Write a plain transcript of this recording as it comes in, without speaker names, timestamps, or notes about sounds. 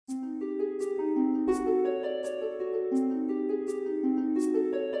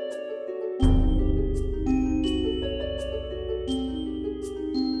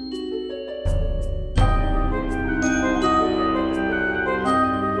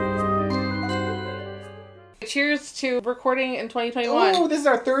Cheers to recording in 2021. Oh, this is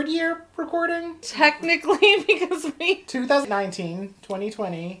our third year recording? Technically, because we... 2019,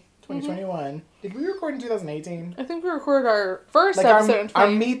 2020, 2021. Did we record in 2018? I think we recorded our first episode in 20... Our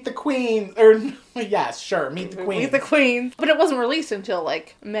Meet the Queens, or yes, sure, Meet the Queens. Meet the Queens. But it wasn't released until,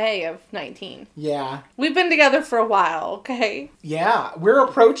 May of 19. Yeah. We've been together for a while, okay? Yeah, we're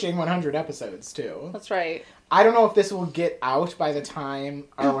approaching 100 episodes, too. That's right. I don't know if this will get out by the time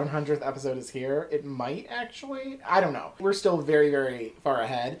our 100th episode is here. It might, actually. I don't know. We're still very, very far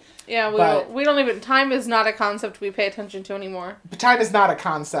ahead. Yeah, we don't even... Time is not a concept we pay attention to anymore. But time is not a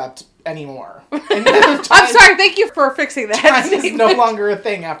concept anymore. I'm sorry, thank you for fixing that. Time is no longer a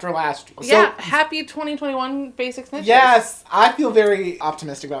thing after last year. Yeah, happy 2021 Basic Snitches. Yes, I feel very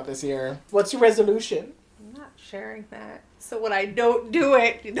optimistic about this year. What's your resolution? I'm not sharing that. So when I don't do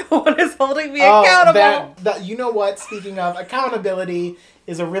it, no one is holding me accountable. You know what? Speaking of, accountability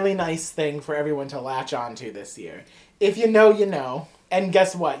is a really nice thing for everyone to latch on to this year. If you know, you know. And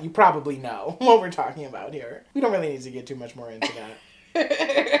guess what? You probably know what we're talking about here. We don't really need to get too much more into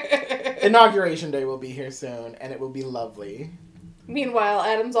that. Inauguration Day will be here soon, and it will be lovely. Meanwhile,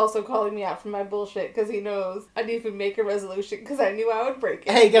 Adam's also calling me out for my bullshit because he knows I didn't even make a resolution because I knew I would break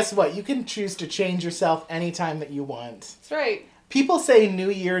it. Hey, guess what? You can choose to change yourself anytime that you want. That's right. People say new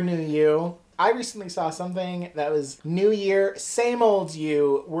year, new you. I recently saw something that was new year, same old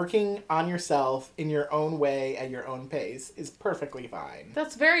you, working on yourself in your own way at your own pace is perfectly fine.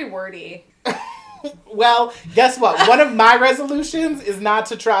 That's very wordy. Well, guess what? One of my resolutions is not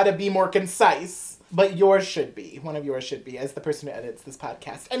to try to be more concise. But yours should be. One of yours should be, as the person who edits this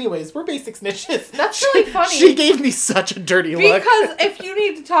podcast. Anyways, we're Basic Snitches. That's really funny. She gave me such a dirty look. Because if you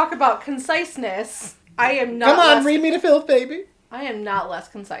need to talk about conciseness, I am not Come on, read me to filth, baby. I am not less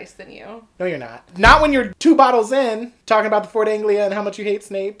concise than you. No, you're not. Not when you're 2 bottles in, talking about the Fort Anglia and how much you hate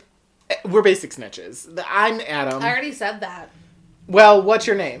Snape. We're Basic Snitches. I'm Adam. I already said that. Well, what's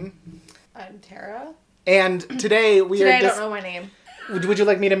your name? I'm Tara. And today we I don't know my name. Would you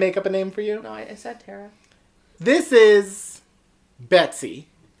like me to make up a name for you? No, I said Tara. This is Betsy,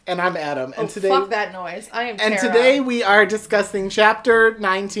 and I'm Adam. And today, fuck that noise. I am Tara. And today we are discussing Chapter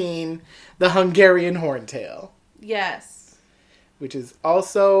 19, The Hungarian Horntail. Yes. Which is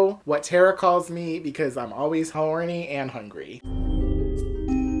also what Tara calls me because I'm always horny and hungry.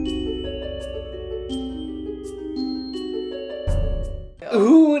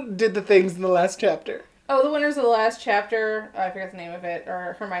 Who did the things in the last chapter? Oh, the winners of the last chapter, I forget the name of it,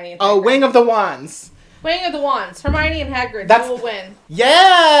 or Hermione and Hagrid. Oh, Wing of the Wands. Wing of the Wands. Hermione and Hagrid. Who will win?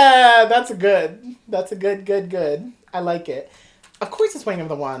 Yeah! That's a good. I like it. Of course it's Wing of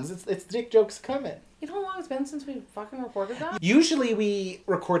the Wands. It's Dick Jokes coming. You know how long it's been since we fucking recorded that? Usually we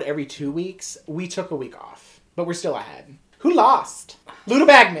record every 2 weeks. We took a week off. But we're still ahead. Who lost? Ludo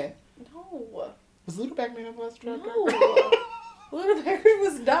Bagman. No. Was Ludo Bagman in the last chapter? No. Ludo Bagman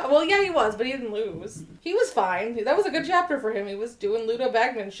was not... Well, yeah, he was, but he didn't lose. He was fine. That was a good chapter for him. He was doing Ludo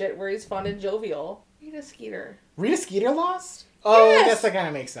Bagman shit where he's fun and jovial. Rita Skeeter. Rita Skeeter lost? Oh, yes. I guess that kind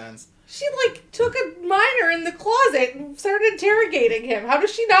of makes sense. She, took a minor in the closet and started interrogating him. How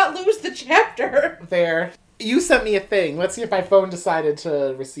does she not lose the chapter? There. You sent me a thing. Let's see if my phone decided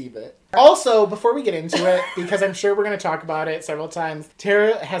to receive it. Also, before we get into it, because I'm sure we're going to talk about it several times,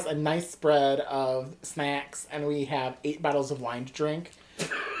 Tara has a nice spread of snacks, and we have 8 bottles of wine to drink.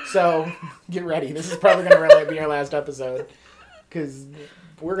 So, get ready. This is probably going to really be our last episode, because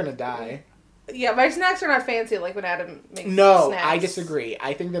we're going to die. Yeah, my snacks are not fancy like when Adam makes No, snacks. I disagree.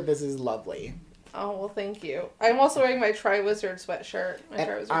 I think that this is lovely. Oh, well, thank you. I'm also wearing my Triwizard sweatshirt.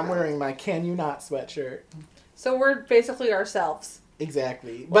 I'm wearing my Can You Not sweatshirt. So we're basically ourselves.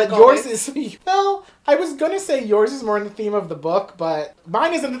 Exactly. Like but yours is... Well, I was going to say yours is more in the theme of the book, but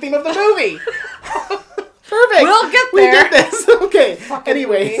mine is in the theme of the movie. Perfect. We'll get there. We did this. Okay. Fucking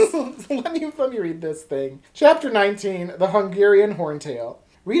Anyways, let me read this thing. Chapter 19, The Hungarian Horntail.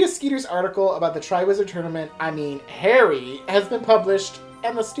 Rita Skeeter's article about the Triwizard Tournament, Harry, has been published,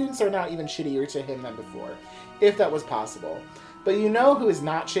 and the students are now even shittier to him than before, if that was possible. But you know who is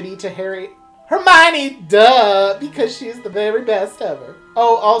not shitty to Harry? Hermione, duh, because she is the very best ever.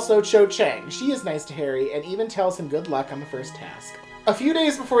 Oh, also Cho Chang. She is nice to Harry and even tells him good luck on the first task. A few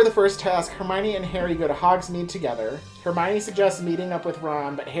days before the first task, Hermione and Harry go to Hogsmeade together. Hermione suggests meeting up with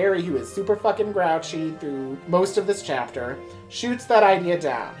Ron, but Harry, who is super fucking grouchy through most of this chapter, shoots that idea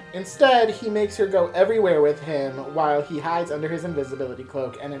down. Instead, he makes her go everywhere with him while he hides under his invisibility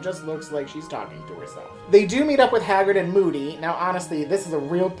cloak, and it just looks like she's talking to herself. They do meet up with Hagrid and Moody. Now, honestly, this is a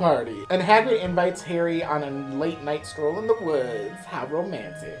real party. And Hagrid invites Harry on a late night stroll in the woods. How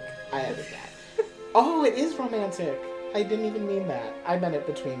romantic. I added that. Oh, it is romantic. I didn't even mean that. I meant it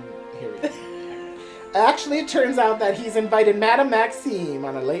between Harry and Hagrid. Actually, it turns out that he's invited Madame Maxime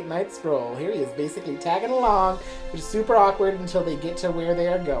on a late night stroll. Here he is basically tagging along, which is super awkward until they get to where they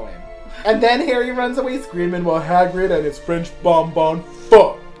are going. And then Harry runs away screaming while Hagrid and his French bonbon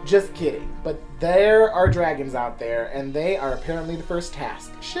fuck. Just kidding. But there are dragons out there, and they are apparently the first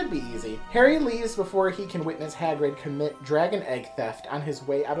task. Should be easy. Harry leaves before he can witness Hagrid commit dragon egg theft. On his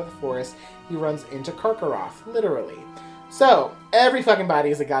way out of the forest, he runs into Karkaroff, literally. So, every fucking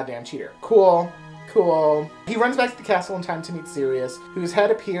body is a goddamn cheater. Cool. He runs back to the castle in time to meet Sirius, whose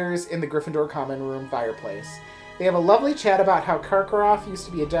head appears in the Gryffindor common room fireplace. They have a lovely chat about how Karkaroff used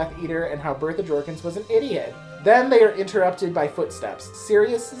to be a Death Eater and how Bertha Jorkins was an idiot. Then they are interrupted by footsteps.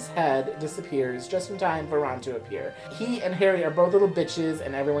 Sirius's head disappears just in time for Ron to appear. He and Harry are both little bitches,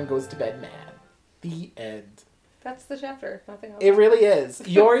 and everyone goes to bed mad. The end. That's the chapter. Nothing else. It really is.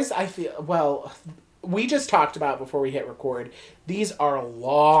 Yours, I feel, well, we just talked about before we hit record, these are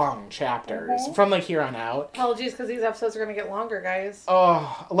long chapters from like here on out. Apologies, because these episodes are going to get longer, guys.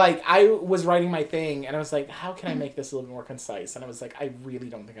 Oh, like I was writing my thing and I was like, how can I make this a little more concise? And I was like, I really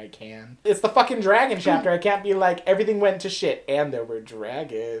don't think I can. It's the fucking dragon chapter. I can't be like, everything went to shit and there were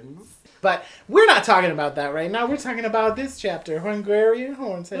dragons. But we're not talking about that right now. We're talking about this chapter, Hungarian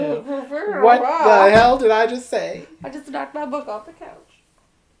Horntail. What the hell did I just say? I just knocked my book off the couch.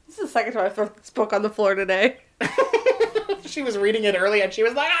 This is the second time I've thrown this book on the floor today. She was reading it early and she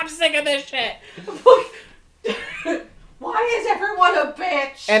was like, I'm sick of this shit. Why is everyone a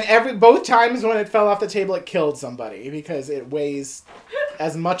bitch? And both times when it fell off the table, it killed somebody because it weighs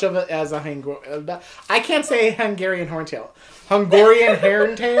as much of it as a I can't say Hungarian Horntail. Hungarian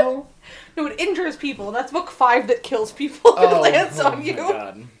Horntail? No, it injures people. That's book 5 that kills people and lands on you. My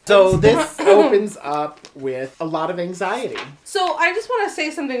God. So this opens up with a lot of anxiety. So I just want to say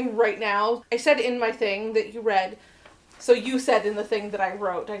something right now. I said in my thing that you read, so you said in the thing that I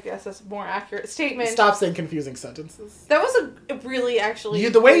wrote, I guess is a more accurate statement. Stop saying confusing sentences. That was a really actually...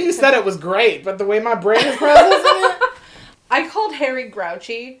 The way you said it was great, but the way my brain is processing it... I called Harry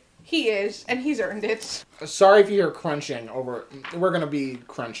grouchy. He is, and he's earned it. Sorry if you hear crunching over... We're going to be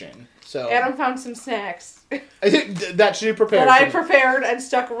crunching. So Adam found some snacks. That should be prepared. That I prepared and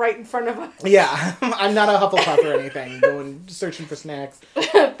stuck right in front of us. Yeah, I'm not a Hufflepuff or anything, going searching for snacks.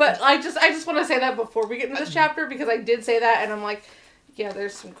 But I just want to say that before we get into this chapter, because I did say that, and I'm like, yeah,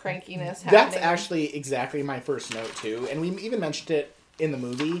 there's some crankiness happening. That's actually exactly my first note, too. And we even mentioned it in the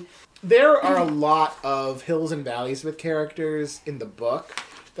movie. There are a lot of hills and valleys with characters in the book.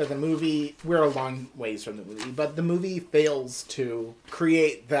 That the movie, we're a long ways from the movie, but the movie fails to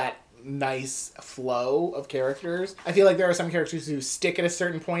create that nice flow of characters. I feel like there are some characters who stick at a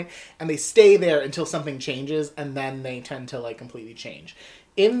certain point and they stay there until something changes and then they tend to like completely change.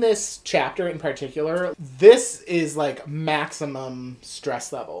 In this chapter in particular, this is like maximum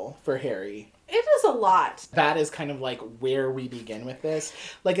stress level for Harry. It is a lot. That is kind of like where we begin with this.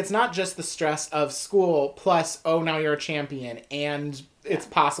 Like, it's not just the stress of school plus, oh, now you're a champion and it's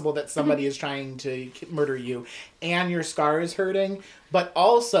possible that somebody is trying to murder you and your scar is hurting, but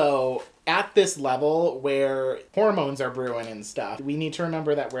also at this level where hormones are brewing and stuff, we need to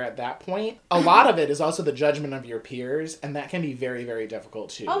remember that we're at that point. A lot of it is also the judgment of your peers, and that can be very, very difficult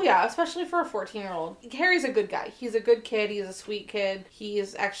too. Oh yeah, especially for a 14-year-old. Harry's a good guy. He's a good kid. He's a sweet kid. He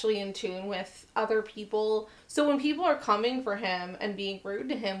is actually in tune with other people. So when people are coming for him and being rude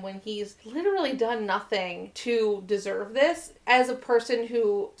to him when he's literally done nothing to deserve this, as a person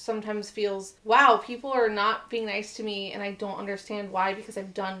who sometimes feels, wow, people are not being nice to me and I don't understand why because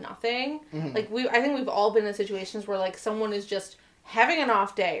I've done nothing. Mm-hmm. Like, I think we've all been in situations where, like, someone is just having an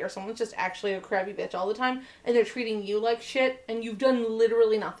off day or someone's just actually a crabby bitch all the time and they're treating you like shit and you've done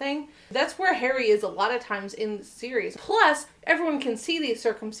literally nothing. That's where Harry is a lot of times in the series. Plus, everyone can see these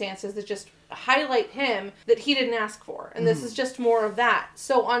circumstances that just highlight him that he didn't ask for. And this is just more of that.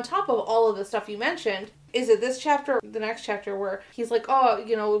 So on top of all of the stuff you mentioned, is it this chapter or the next chapter where he's like, oh,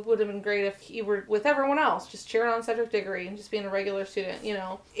 you know, it would have been great if he were with everyone else, just cheering on Cedric Diggory and just being a regular student, you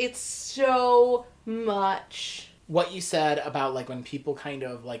know? It's so much. What you said about, like, when people kind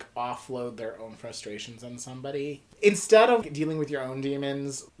of, like, offload their own frustrations on somebody, instead of dealing with your own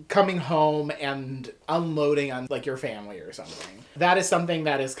demons, coming home and unloading on, like, your family or something. That is something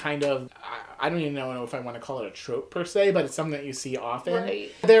that is kind of, I don't even know if I want to call it a trope per se, but it's something that you see often.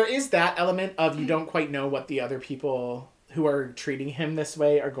 Right. There is that element of you don't quite know what the other people who are treating him this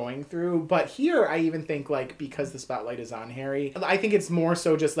way are going through. But here, I even think, like, because the spotlight is on Harry, I think it's more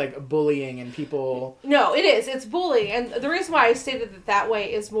so just, like, bullying and people... No, it is. It's bullying. And the reason why I stated it that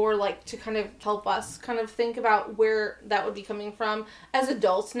way is more, like, to kind of help us kind of think about where that would be coming from. As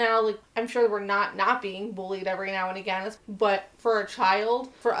adults now, like, I'm sure we're not being bullied every now and again, but for a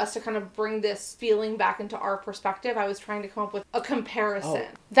child, for us to kind of bring this feeling back into our perspective, I was trying to come up with a comparison.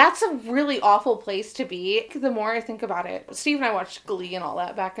 Oh. That's a really awful place to be. The more I think about it, Steve and I watched Glee and all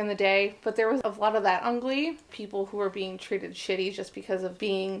that back in the day, but there was a lot of that on Glee. People who were being treated shitty just because of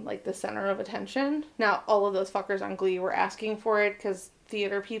being, like, the center of attention. Now, all of those fuckers on Glee were asking for it because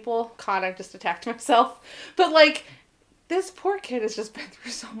theater people. God, I just attacked myself. But, like, this poor kid has just been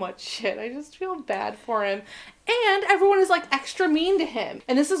through so much shit. I just feel bad for him. And everyone is, like, extra mean to him.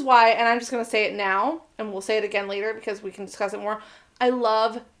 And this is why, and I'm just going to say it now, and we'll say it again later because we can discuss it more. I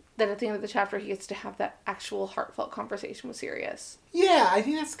love that at the end of the chapter he gets to have that actual heartfelt conversation with Sirius. Yeah, I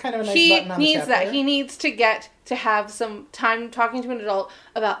think that's kind of a nice button on the chapter. He needs that. He needs to get to have some time talking to an adult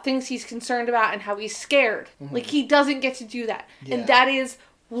about things he's concerned about and how he's scared. Mm-hmm. Like, he doesn't get to do that. Yeah. And that is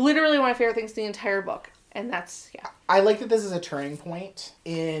literally one of my favorite things in the entire book. And that's, yeah. I like that this is a turning point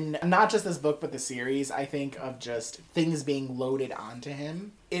in not just this book, but the series, I think, of just things being loaded onto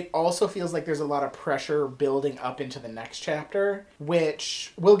him. It also feels like there's a lot of pressure building up into the next chapter,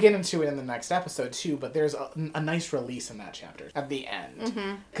 which we'll get into it in the next episode too, but there's a nice release in that chapter at the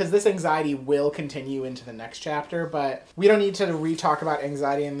end. Because this anxiety will continue into the next chapter, but we don't need to re-talk about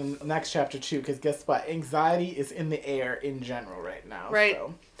anxiety in the next chapter too, because guess what? Anxiety is in the air in general right now. Right.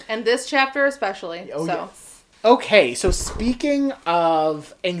 So. And this chapter especially. Oh, so. Yes. Okay, so speaking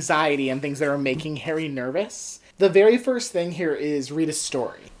of anxiety and things that are making Harry nervous, the very first thing here is Rita's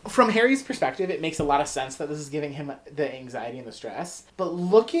story. From Harry's perspective, it makes a lot of sense that this is giving him the anxiety and the stress. But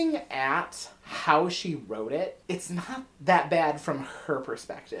looking at how she wrote it, it's not that bad from her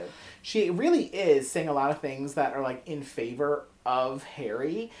perspective. She really is saying a lot of things that are, like, in favor of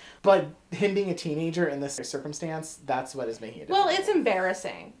Harry, but him being a teenager in this circumstance, that's what is making it difficult. Well, it's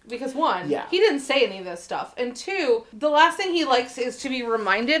embarrassing because one, he didn't say any of this stuff, and two, the last thing he likes is to be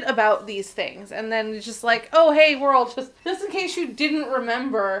reminded about these things, and then it's just like, oh, hey, world, just in case you didn't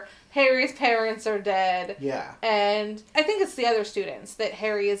remember, Harry's parents are dead. Yeah. And I think it's the other students that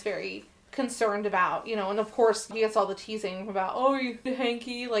Harry is very concerned about, you know, and of course he gets all the teasing about, oh, you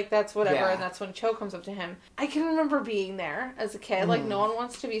hanky, like, that's whatever, and that's when Cho comes up to him. I can remember being there as a kid, like, no one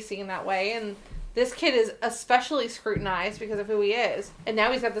wants to be seen that way, and this kid is especially scrutinized because of who he is. And now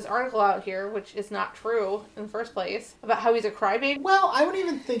he's got this article out here, which is not true in the first place, about how he's a crybaby. Well, I wouldn't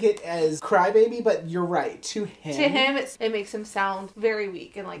even think it as crybaby, but you're right. To him, it makes him sound very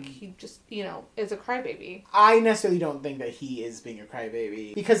weak and like he just, you know, is a crybaby. I necessarily don't think that he is being a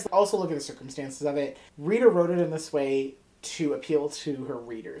crybaby. Because also look at the circumstances of it. Rita wrote it in this way to appeal to her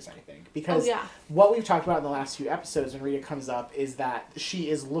readers, I think. Because what we've talked about in the last few episodes when Rita comes up is that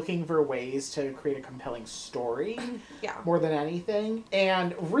she is looking for ways to create a compelling story more than anything.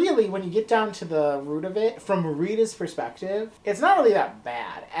 And really, when you get down to the root of it, from Rita's perspective, it's not really that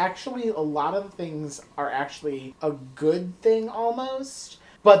bad. Actually, a lot of the things are actually a good thing almost.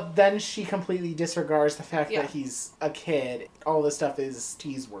 But then she completely disregards the fact that he's a kid. All this stuff is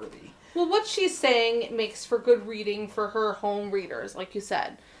tease-worthy. Well, what she's saying makes for good reading for her home readers, like you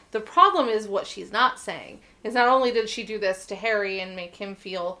said. The problem is what she's not saying. Is not only did she do this to Harry and make him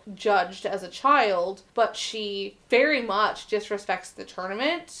feel judged as a child, but she very much disrespects the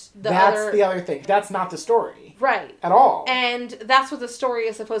tournament. That's the other thing. That's not the story. Right. At all. And that's what the story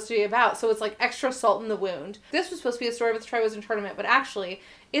is supposed to be about. So it's like extra salt in the wound. This was supposed to be a story about the Triwizard Tournament, but actually,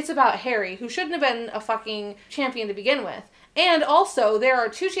 it's about Harry, who shouldn't have been a fucking champion to begin with. And also, there are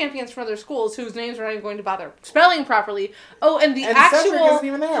two champions from other schools whose names we're not even going to bother spelling properly. Oh, and the actual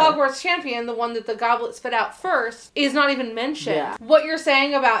Hogwarts champion, the one that the goblet spit out first, is not even mentioned. Yeah. What you're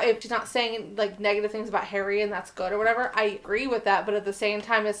saying about if she's not saying like negative things about Harry and that's good or whatever, I agree with that. But at the same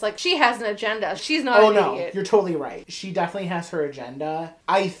time, it's like she has an agenda. She's not an idiot. You're totally right. She definitely has her agenda.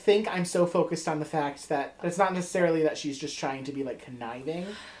 I think I'm so focused on the fact that it's not necessarily that she's just trying to be like conniving.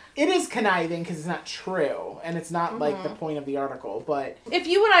 It is conniving because it's not true, and it's not, like, the point of the article, but... If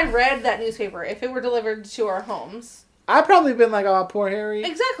you and I read that newspaper, if it were delivered to our homes... I'd probably been like, oh, poor Harry.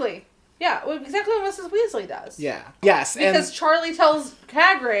 Exactly. Yeah, exactly what Mrs. Weasley does. Yeah. Yes, because Charlie tells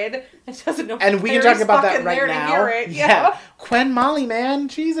Hagrid, and doesn't know and we can talk about that right now. Yeah. Quen Molly, man.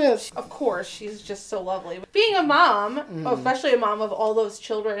 Jesus. Of course, she's just so lovely. Being a mom, especially a mom of all those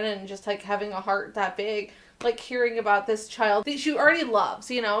children, and just, like, having a heart that big... like hearing about this child that she already loves,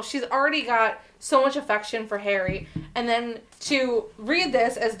 you know, she's already got so much affection for Harry, and then to read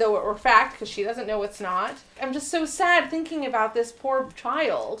this as though it were fact, because she doesn't know it's not. I'm just so sad thinking about this poor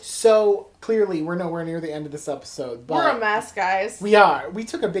child. So, clearly, we're nowhere near the end of this episode, but... We're a mess, guys. We are. We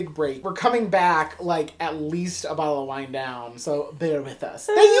took a big break. We're coming back, like, at least a bottle of wine down, so bear with us.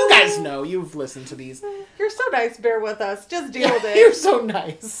 Now, you guys know. You've listened to these. You're so nice, bear with us. Just deal with it. You're so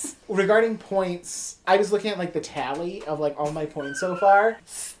nice. Regarding points, I was looking at, like, the tally of, like, all my points so far.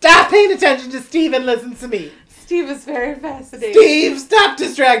 Stop paying attention to Steve and listen to me. Steve is very fascinating. Steve, stop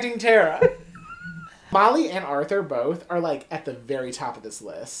distracting Tara. Molly and Arthur both are, like, at the very top of this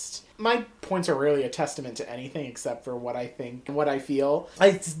list. My points are rarely a testament to anything except for what I think and what I feel.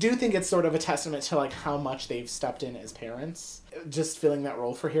 I do think it's sort of a testament to, like, how much they've stepped in as parents. Just filling that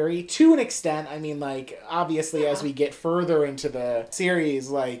role for Harry. To an extent, I mean, like, obviously as we get further into the series,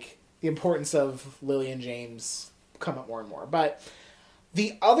 like, the importance of Lily and James come up more and more. But...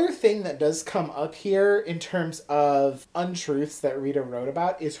 the other thing that does come up here in terms of untruths that Rita wrote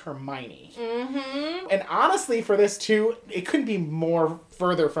about is Hermione. Mm-hmm. And honestly, for this too, it couldn't be more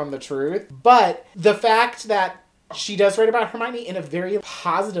further from the truth. But the fact that she does write about Hermione in a very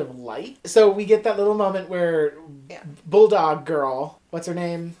positive light. So we get that little moment where Bulldog girl, what's her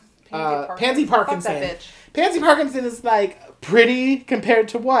name? Pansy Parkinson. Fuck that bitch. Pansy Parkinson is like, pretty compared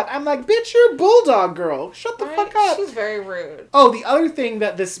to what? I'm like, bitch, you're a Bulldog girl. Shut the fuck up. She's very rude. Oh, the other thing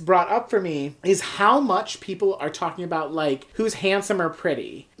that this brought up for me is how much people are talking about, like, who's handsome or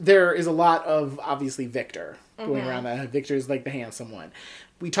pretty. There is a lot of, obviously, Victor going around that. Victor's, like, the handsome one.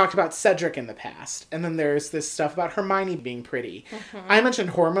 We talked about Cedric in the past. And then there's this stuff about Hermione being pretty. I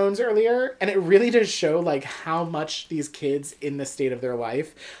mentioned hormones earlier, and it really does show, like, how much these kids in this state of their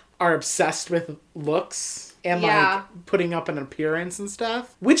life are obsessed with looks and like putting up an appearance and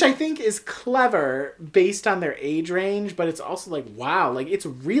stuff, which I think is clever based on their age range, but it's also like, wow, like it's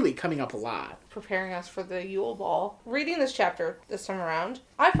really coming up a lot. Preparing us for the Yule Ball. Reading this chapter this time around,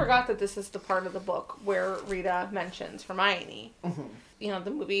 I forgot that this is the part of the book where Rita mentions Hermione. You know,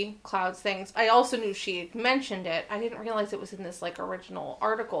 the movie Clouds things. I also knew she had mentioned it. I didn't realize it was in this, like, original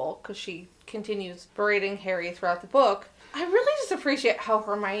article, because she continues berating Harry throughout the book. I really just appreciate how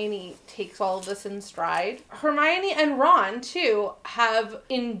Hermione takes all of this in stride. Hermione and Ron, too, have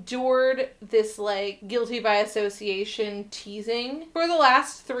endured this, like, guilty by association teasing for the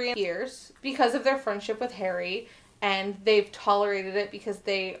last 3 years because of their friendship with Harry, and they've tolerated it because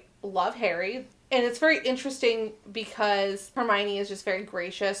they love Harry. And it's very interesting because Hermione is just very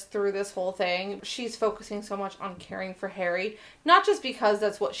gracious through this whole thing. She's focusing so much on caring for Harry, not just because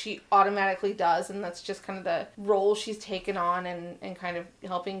that's what she automatically does and that's just kind of the role she's taken on and kind of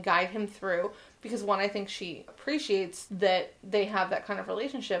helping guide him through. Because one, I think she appreciates that they have that kind of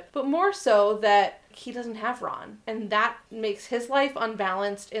relationship, but more so that he doesn't have Ron. And that makes his life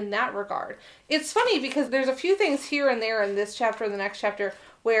unbalanced in that regard. It's funny because there's a few things here and there in this chapter and the next chapter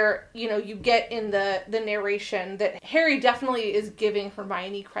where, you know, you get in the narration that Harry definitely is giving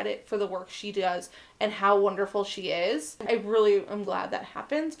Hermione credit for the work she does and how wonderful she is. I really am glad that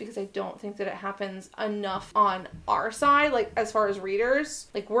happens because I don't think that it happens enough on our side, like, as far as readers.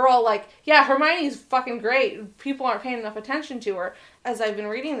 Like, we're all like, yeah, Hermione's fucking great. People aren't paying enough attention to her. As I've been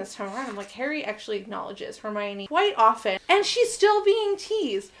reading this time around, I'm like, Harry actually acknowledges Hermione quite often. And she's still being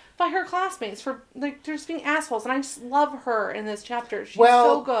teased by her classmates for, like, just being assholes. And I just love her in this chapter. She's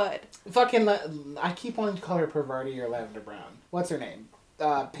so good. Fucking, I keep wanting to call her Parvati or Lavender Brown. What's her name?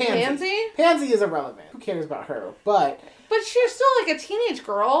 Pansy. Pansy? Pansy is irrelevant. Who cares about her? But she's still like a teenage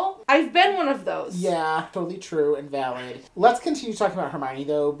girl. I've been one of those. Yeah, totally true and valid. Let's continue talking about Hermione,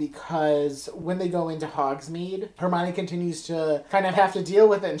 though, because when they go into Hogsmeade, Hermione continues to kind of have to deal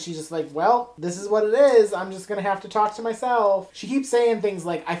with it, and she's just like, well, this is what it is. I'm just going to have to talk to myself. She keeps saying things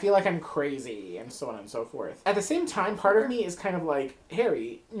like, I feel like I'm crazy, and so on and so forth. At the same time, part of me is kind of like,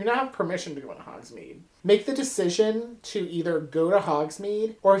 Harry, you now have permission to go to Hogsmeade. Make the decision to either go to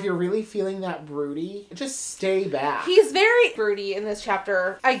Hogsmeade, or if you're really feeling that broody, just stay back. He's very broody in this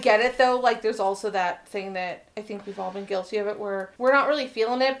chapter. I get it, though. Like, there's also that thing that I think we've all been guilty of it, where we're not really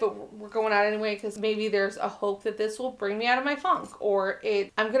feeling it, but we're going out anyway, because maybe there's a hope that this will bring me out of my funk, or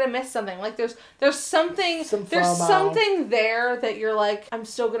I'm gonna miss something. Like, there's something, there's something there that you're like, I'm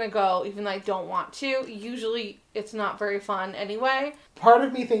still gonna go, even though I don't want to. Usually, it's not very fun anyway. Part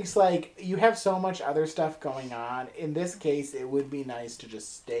of me thinks, like, you have so much other stuff going on. In this case, it would be nice to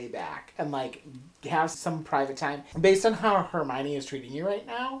just stay back and, like, have some private time. Based on how Hermione is treating you right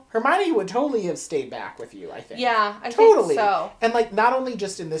now, Hermione would totally have stayed back with you, I think. Yeah, I totally. think so. And like, not only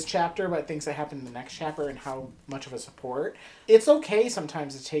just in this chapter, but things that happen in the next chapter and how much of a support. It's okay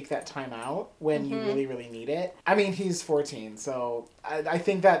sometimes to take that time out when you really, really need it. I mean, he's 14, so I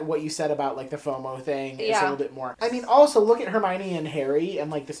think that what you said about like the FOMO thing is a little bit more. I mean, also look at Hermione and Harry and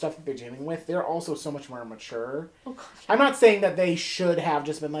like the stuff that they're dealing with. They're also so much more mature. Oh, God. I'm not saying that they should have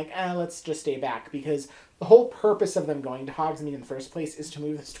just been like, let's just stay back, because the whole purpose of them going to Hogsmeade in the first place is to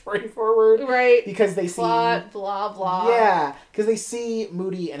move the story forward. Right. Because they Plot, see... blah, blah. Yeah, because they see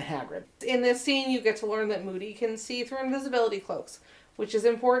Moody and Hagrid. In this scene, you get to learn that Moody can see through invisibility cloaks, which is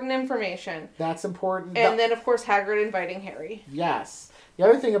important information. That's important. And then, of course, Hagrid inviting Harry. Yes. The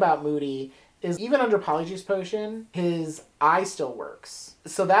other thing about Moody is even under Polyjuice Potion, his eye still works.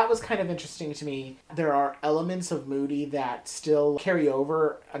 So that was kind of interesting to me. There are elements of Moody that still carry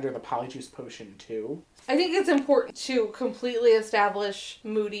over under the Polyjuice Potion too. I think it's important to completely establish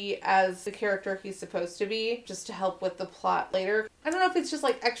Moody as the character he's supposed to be, just to help with the plot later. I don't know if it's just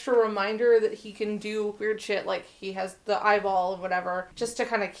like extra reminder that he can do weird shit, like he has the eyeball or whatever, just to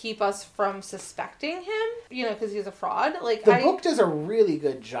kind of keep us from suspecting him, you know, because he's a fraud. Like the book does a really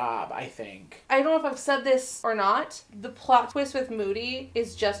good job, I think. I don't know if I've said this or not. The plot twist with Moody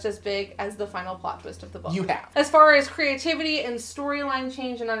is just as big as the final plot twist of the book. You have. As far as creativity and storyline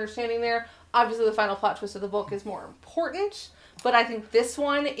change and understanding there, obviously the final plot twist of the book is more important, but I think this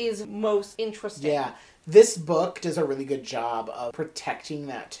one is most interesting. Yeah. This book does a really good job of protecting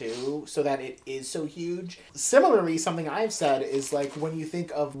that too, so that it is so huge. Similarly, something I've said is like when you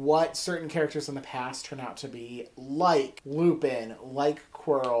think of what certain characters in the past turn out to be, like Lupin, like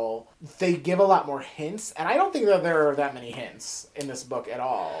Quirrell, they give a lot more hints, and I don't think that there are that many hints in this book at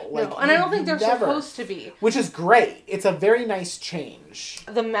all. Like, no, and I don't think they're supposed to be. Which is great. It's a very nice change.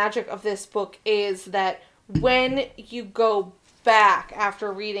 The magic of this book is that when you go back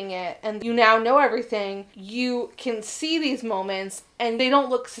after reading it and you now know everything, you can see these moments and they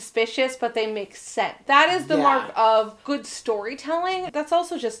don't look suspicious, but they make sense. That is the mark of good storytelling. That's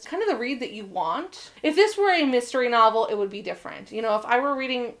also just kind of the read that you want. If this were a mystery novel, it would be different. You know, if I were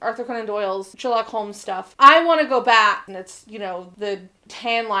reading Arthur Conan Doyle's Sherlock Holmes stuff, I want to go back and it's, you know, the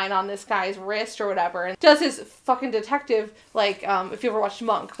tan line on this guy's wrist or whatever, and does his fucking detective, like, if you ever watched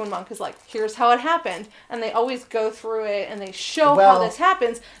Monk, when Monk is like, here's how it happened, and they always go through it and they show how this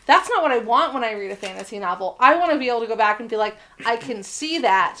happens. That's not what I want when I read a fantasy novel. I want to be able to go back and be like, I can see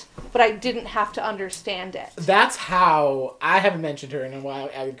that, but I didn't have to understand it. That's how, I haven't mentioned her in a while,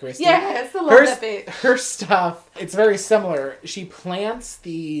 Abby Christie. Yes, I love that bit. Her stuff, it's very similar. She plants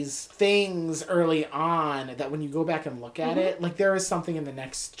these things early on that when you go back and look at it, like there is something in the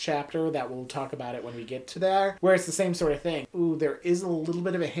next chapter that we'll talk about it when we get to there, where it's the same sort of thing. Ooh, there is a little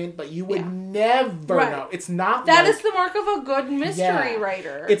bit of a hint, but you would never know. It's not that is the mark of a good mystery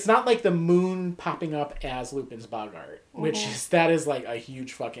writer. It's not like the moon popping up as Lupin's Boggart, which that is like a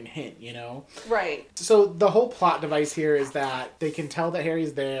huge fucking hint, you know? Right. So the whole plot device here is that they can tell that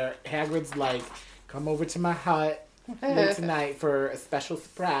Harry's there. Hagrid's like, come over to my hut late tonight for a special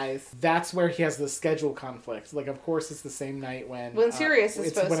surprise. That's where he has the schedule conflict. Like, of course, it's the same night when Sirius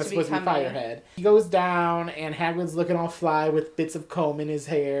is supposed to be Firehead. He goes down, and Hagrid's looking all fly with bits of comb in his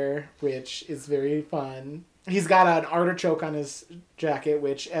hair, which is very fun. He's got an artichoke on his jacket,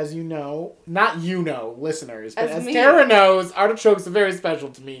 which, as you know, not you know, listeners, but as Tara knows, artichokes are very special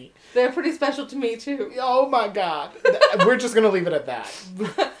to me. They're pretty special to me, too. Oh, my God. We're just going to leave it at that.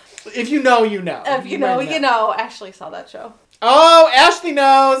 If you know, you know. If you know, you know. Ashley saw that show. Oh, Ashley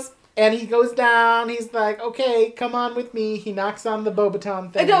knows. And he goes down. He's like, okay, come on with me. He knocks on the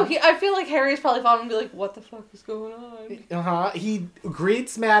Bobaton thing. I feel like Harry's probably following and be like, what the fuck is going on? He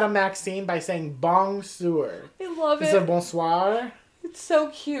greets Madame Maxime by saying bonsoir. I love it. It's a bonsoir. It's so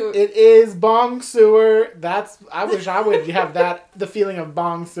cute. It is bong sewer. I wish I would have the feeling of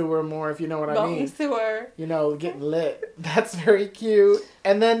bong sewer more, if you know what I mean. Bong sewer. You know, getting lit. That's very cute.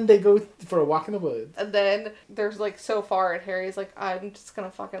 And then they go for a walk in the woods. And then there's like so far, and Harry's like, I'm just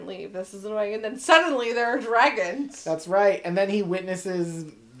gonna fucking leave. This is annoying. And then suddenly there are dragons. That's right. And then he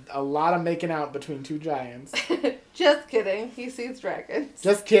witnesses a lot of making out between two giants. Just kidding. He sees dragons.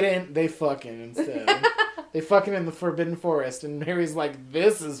 Just kidding. They fucking instead. They fucking in the Forbidden Forest, and Harry's like,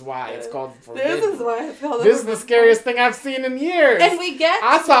 this is why it's called Forbidden. This is why it's called This is the scariest thing I've seen in years. And we get...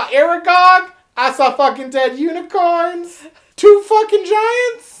 I saw Aragog. I saw fucking dead unicorns. 2 fucking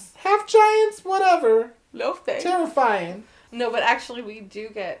giants. Half giants. Whatever. No thanks. Terrifying. No, but actually we do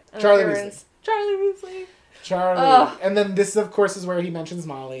get an Charlie appearance. Charlie Weasley. Charlie. Ugh. And then this, of course, is where he mentions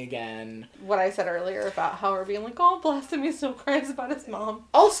Molly again. What I said earlier about how we're being like, oh, bless him, he still cries about his mom.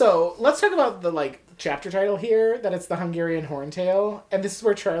 Also, let's talk about the, chapter title here, that it's the Hungarian Horntail. And this is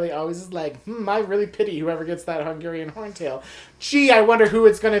where Charlie always is like, I really pity whoever gets that Hungarian Horntail. Gee, I wonder who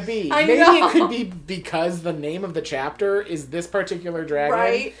it's gonna be. Maybe know. it could be because the name of the chapter is this particular dragon.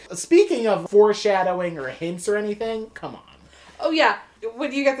 Right. Speaking of foreshadowing or hints or anything, come on. Oh, yeah.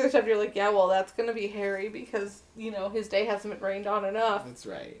 When you get this stuff, you're like, yeah, well, that's going to be Harry because, his day hasn't been rained on enough. That's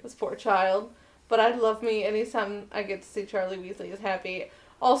right. This poor child. But I'd love me anytime I get to see Charlie Weasley is happy.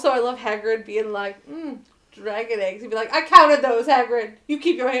 Also, I love Hagrid being like, dragon eggs. He'd be like, I counted those, Hagrid. You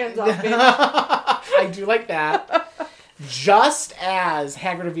keep your hands off, bitch. I do like that. Just as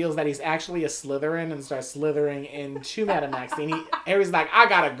Hagrid reveals that he's actually a Slytherin and starts slithering into Madame Maxine, Harry's like, I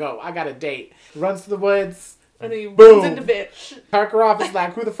gotta go. I got a date. Runs to the woods. And he Boom. runs into bitch. Karkaroff is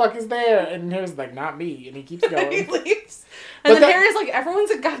like, who the fuck is there? And Harry's like, not me. And he keeps going. He leaves. And then Harry's like, everyone's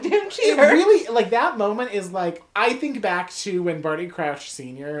a goddamn cheater. It really, that moment is I think back to when Barty Crouch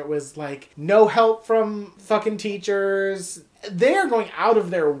Sr. was like, no help from fucking teachers. They are going out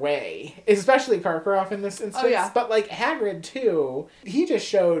of their way, especially Karkaroff in this instance. Oh, yeah. But Hagrid too, he just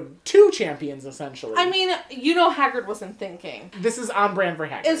showed two champions essentially. I mean, Hagrid wasn't thinking. This is on brand for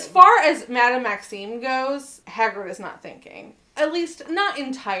Hagrid. As far as Madame Maxime goes, Hagrid is not thinking. At least, not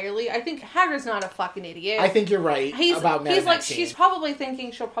entirely. I think Hagrid's not a fucking idiot. I think you're right about Madame Maxime. She's probably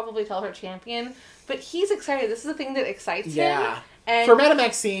thinking she'll probably tell her champion, but he's excited. This is the thing that excites him. And for Madame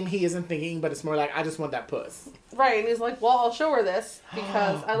Maxime, he isn't thinking, but it's more like, I just want that puss. Right, and he's like, well, I'll show her this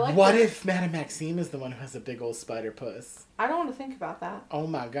because I like What her. if Madame Maxime is the one who has a big old spider puss? I don't want to think about that. Oh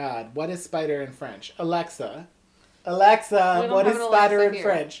my god. What is spider in French? Alexa, what is spider in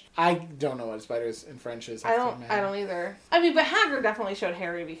French? I don't know what spider in French is. I don't either. I mean, but Hagrid definitely showed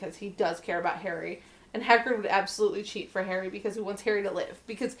Harry because he does care about Harry. And Hagrid would absolutely cheat for Harry because he wants Harry to live.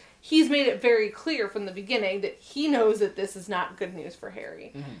 Because he's made it very clear from the beginning that he knows that this is not good news for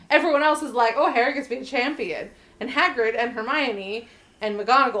Harry. Mm-hmm. Everyone else is like, oh, Harry gets to be a champion. And Hagrid and Hermione and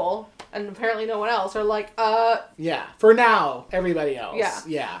McGonagall, and apparently no one else, are like, Yeah, for now, everybody else.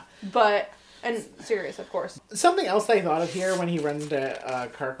 Yeah. But, and Sirius, of course. Something else I thought of here when he runs into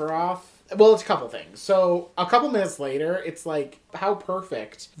Karkaroff. Well, it's a couple things. So, a couple minutes later, it's how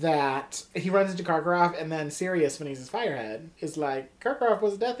perfect that he runs into Karkaroff, and then Sirius, when he's his firehead, is like, Karkaroff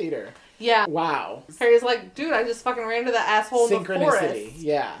was a Death Eater. Yeah. Wow. Harry's like, dude, I just fucking ran to that asshole in the forest. Synchronicity,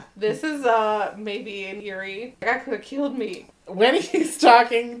 yeah. This is, maybe an eerie. That guy could have killed me. When he's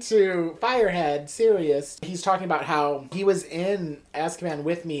talking to Firehead, Sirius, he's talking about how he was in Azkaban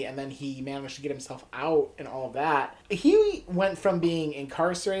with me and then he managed to get himself out and all of that. He went from being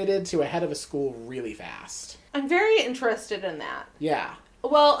incarcerated to a head of a school really fast. I'm very interested in that. Yeah.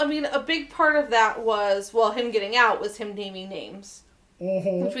 Well, I mean, a big part of that was, him getting out was him naming names.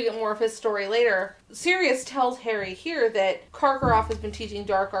 Mm-hmm. Which we get more of his story later. Sirius tells Harry here that Karkaroff has been teaching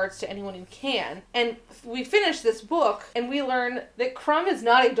dark arts to anyone who can. And we finish this book and we learn that Krum is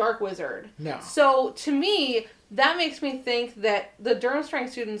not a dark wizard. No. So, to me, that makes me think that the Durmstrang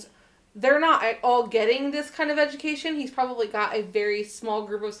students, they're not all getting this kind of education. He's probably got a very small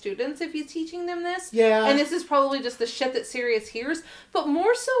group of students if he's teaching them this. Yeah. And this is probably just the shit that Sirius hears. But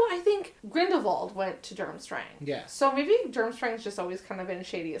more so, I think Grindelwald went to Durmstrang. Yes. So maybe Durmstrang's just always kind of been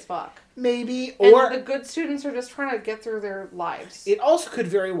shady as fuck. Maybe. Or and the good students are just trying to get through their lives. It also could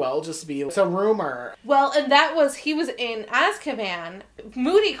very well just be a rumor. Well, and he was in Azkaban.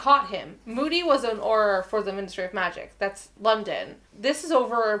 Moody caught him. Moody was an Auror for the Ministry of Magic. That's London. This is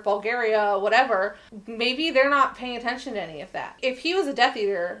over Bulgaria, whatever. Maybe they're not paying attention to any of that. If he was a Death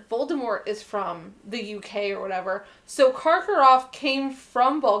Eater, Voldemort is from the UK or whatever. So Karkaroff came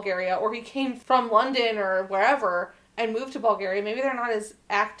from Bulgaria, or he came from London or wherever, and moved to Bulgaria. Maybe they're not as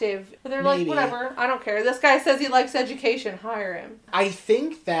active. But they're like, whatever, I don't care. This guy says he likes education. Hire him. I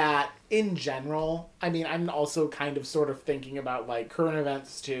think that in general, I mean, I'm also kind of sort of thinking about current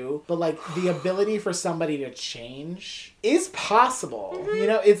events too, but the ability for somebody to change is possible.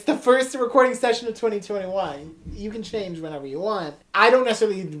 Mm-hmm. It's the first recording session of 2021. You can change whenever you want. I don't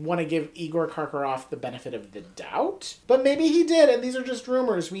necessarily want to give Igor Karkaroff the benefit of the doubt, but maybe he did, and these are just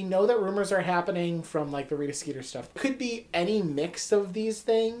rumors. We know that rumors are happening from the Rita Skeeter stuff. Could be any mix of these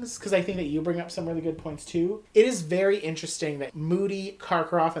things, because I think that you bring up some really good points too. It is very interesting that Moody,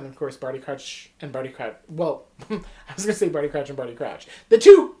 Karkaroff, and of course Barty Crouch and Barty Crouch. Well, I was going to say Barty Crouch and Barty Crouch. The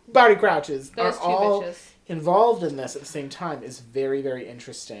two Barty Crouches are all involved in this at the same time is very, very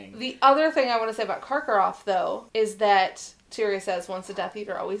interesting. The other thing I want to say about Karkaroff, though, is that Sirius says once a Death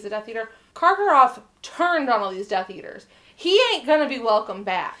Eater, always a Death Eater. Karkaroff turned on all these Death Eaters. he ain't gonna be welcome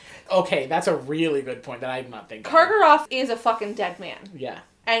back. Okay, that's a really good point that I'm not thinking. Karkaroff is a fucking dead man. Yeah.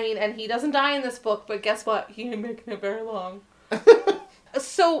 I mean, and he doesn't die in this book, but guess what? He ain't making it very long.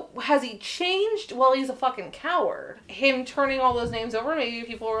 So, has he changed? Well, he's a fucking coward. Him turning all those names over, maybe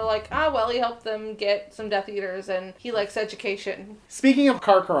people were like, well, he helped them get some Death Eaters, and he likes education. Speaking of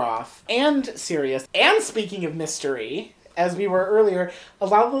Karkaroff, and Sirius, and speaking of mystery, as we were earlier, a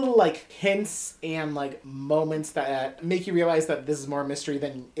lot of little, like, hints and, like, moments that make you realize that this is more mystery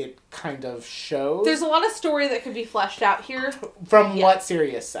than it kind of shows. There's a lot of story that could be fleshed out here. From what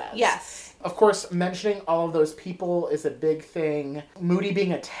Sirius says. Yes. Of course, mentioning all of those people is a big thing. Moody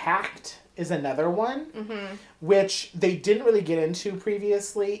being attacked is another one, which they didn't really get into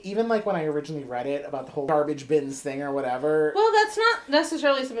previously. Even like when I originally read it about the whole garbage bins thing or whatever. Well, that's not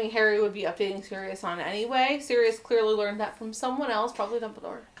necessarily something Harry would be updating Sirius on anyway. Sirius clearly learned that from someone else, probably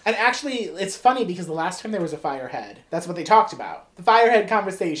Dumbledore. And actually, it's funny because the last time there was a Firehead, that's what they talked about. The Firehead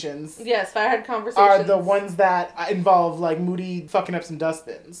conversations. Yes, Firehead conversations. Are the ones that involve, like, Moody fucking up some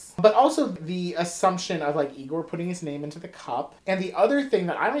dustbins. But also the assumption of, like, Igor putting his name into the cup. And the other thing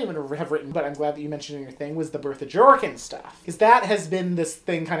that I don't even have written, but I'm glad that you mentioned in your thing, was the Bertha Jorkin stuff. Because that has been this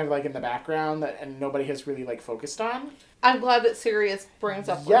thing kind of, like, in the background that and nobody has really, like, focused on. I'm glad that Sirius brings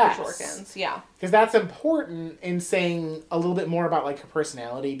up Yes. the Jorkins. Yeah. Because that's important in saying a little bit more about, like, her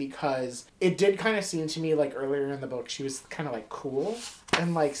personality, because it did kind of seem to me, like, earlier in the book, she was kind of, like, cool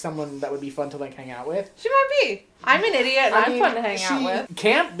and, like, someone that would be fun to, like, hang out with. She might be. I'm an idiot and I'm fun to hang out with. She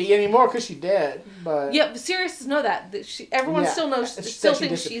can't be anymore because she did, but... Yeah, but Sirius does know that. Everyone still knows, still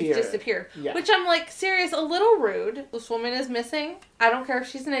thinks she's disappeared. Yeah. Which I'm like, Sirius, a little rude. This woman is missing. I don't care if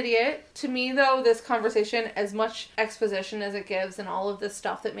she's an idiot. To me, though, this conversation, as much exposition as it gives and all of this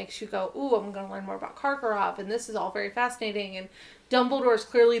stuff that makes you go, ooh, I'm going to learn more about Karkaroff, and this is all very fascinating, and Dumbledore's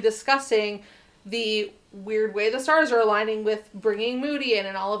clearly discussing the weird way the stars are aligning with bringing Moody in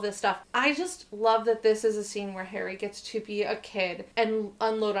and all of this stuff. I just love that this is a scene where Harry gets to be a kid and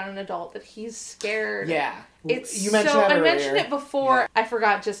unload on an adult that he's scared. Yeah. You mentioned that earlier. I mentioned it before. Yeah. I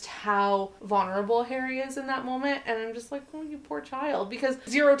forgot just how vulnerable Harry is in that moment. And I'm just like, oh, you poor child. Because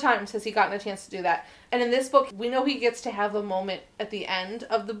 0 times has he gotten a chance to do that. And in this book, we know he gets to have a moment at the end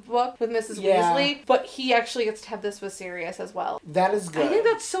of the book with Mrs. Weasley. But he actually gets to have this with Sirius as well. That is good. I think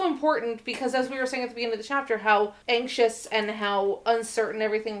that's so important because as we were saying at the beginning of the chapter, how anxious and how uncertain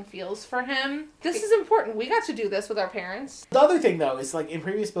everything feels for him. This is important. We got to do this with our parents. The other thing, though, is like in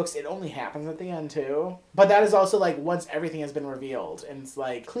previous books, it only happens at the end, too. But that is also like once everything has been revealed and it's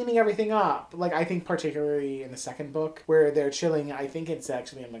like cleaning everything up. Like I think particularly in the second book where they're chilling, I think it's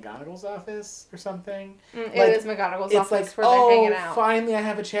actually in McGonagall's office or something. It is McGonagall's office where they're hanging out. Finally I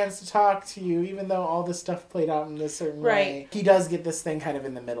have a chance to talk to you, even though all this stuff played out in this certain way. He does get this thing kind of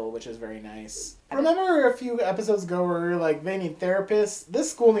in the middle, which is very nice. Remember a few episodes ago where like they need therapists? This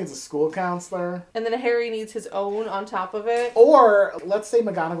school needs a school counselor. And then Harry needs his own on top of it. Or let's say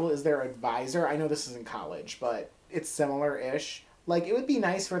McGonagall is their advisor. I know this is in college, but it's similar-ish. Like, it would be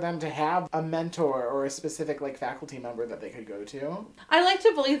nice for them to have a mentor or a specific, like, faculty member that they could go to. I like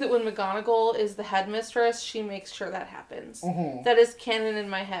to believe that when McGonagall is the headmistress, she makes sure that happens. Mm-hmm. That is canon in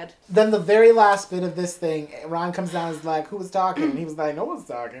my head. Then the very last bit of this thing, Ron comes down and is like, who was talking? And he was like, no one's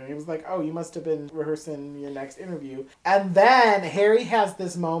talking. And he was like, oh, you must have been rehearsing your next interview. And then Harry has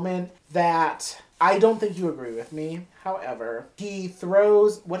this moment that I don't think you agree with me. However, he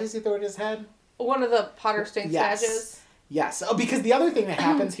throws, what does he throw at his head? One of the Potter Stinks badges. Yes. Oh, because the other thing that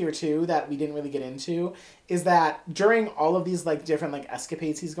happens here, too, that we didn't really get into, is that during all of these, like, different, like,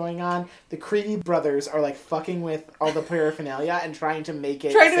 escapades he's going on, the Creevy brothers are, like, fucking with all the paraphernalia and trying to make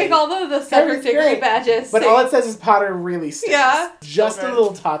it Trying to make all the Cedric Diggory badges. But all it says is Potter really stinks. Yeah. Just a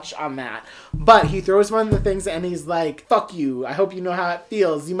little touch on that. But he throws one of the things and he's like, fuck you. I hope you know how it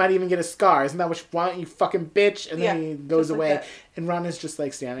feels. You might even get a scar. Isn't that what you want, you fucking bitch? And then he goes away. Like and Ron is just,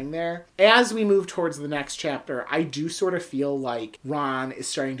 like, standing there. As we move towards the next chapter, I do sort of feel like Ron is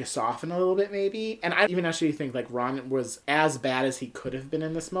starting to soften a little bit, maybe. And I even actually think, like, Ron was as bad as he could have been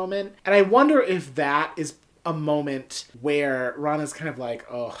in this moment. And I wonder if that is a moment where Ron is kind of like,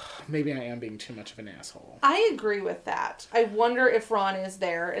 oh, maybe I am being too much of an asshole. I agree with that. I wonder if Ron is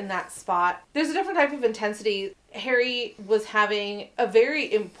there in that spot. There's a different type of intensity. Harry was having a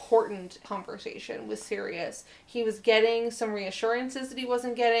very important conversation with Sirius. He was getting some reassurances that he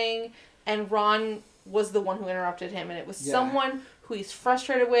wasn't getting, and Ron was the one who interrupted him, and it was someone who he's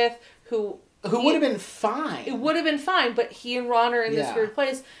frustrated with, who would have been fine. It would have been fine, but he and Ron are in this weird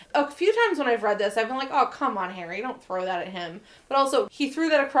place. A few times when I've read this, I've been like, oh, come on, Harry, don't throw that at him. But also, he threw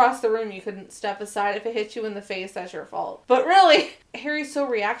that across the room. You couldn't step aside. If it hit you in the face, that's your fault. But really, Harry's so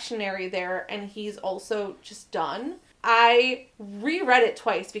reactionary there, and he's also just done. I reread it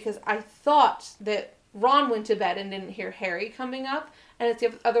twice because I thought that Ron went to bed and didn't hear Harry coming up, and it's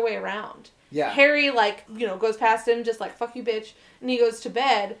the other way around. Yeah. Harry, goes past him just like, fuck you, bitch, and he goes to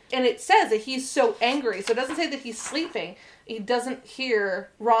bed, and it says that he's so angry, so it doesn't say that he's sleeping. He doesn't hear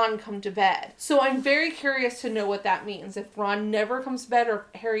Ron come to bed. So I'm very curious to know what that means. If Ron never comes to bed, or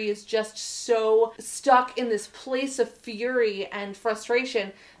if Harry is just so stuck in this place of fury and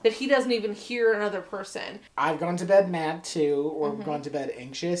frustration that he doesn't even hear another person. I've gone to bed mad too, or gone to bed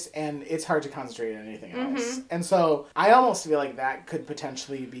anxious, and it's hard to concentrate on anything else. And so I almost feel like that could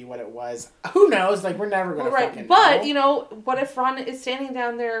potentially be what it was. Who knows? Like, we're never going to fucking But, know. What if Ron is standing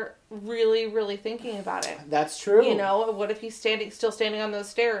down there really, really thinking about it? That's true. What if he's still standing on those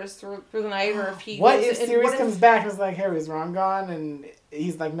stairs through the night, or if he... What if Sirius comes back and is like, Harry, is Ron gone? And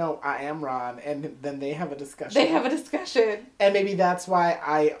he's like, no, I am Ron. And then they have a discussion. And maybe that's why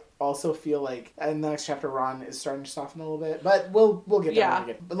I also feel like in the next chapter Ron is starting to soften a little bit. But we'll get there.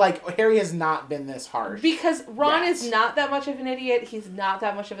 Yeah. But like, Harry has not been this harsh. Because Ron is not that much of an idiot. He's not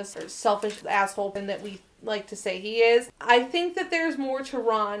that much of a selfish asshole that we like to say he is. I think that there's more to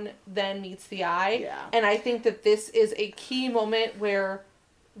Ron than meets the eye. Yeah. And I think that this is a key moment where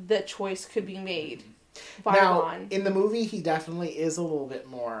the choice could be made by Ron. In the movie, he definitely is a little bit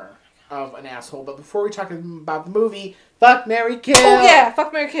more of an asshole. But before we talk about the movie, fuck, marry, kill. Oh yeah,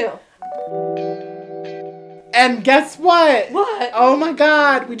 fuck, marry, kill. And guess what? What? Oh my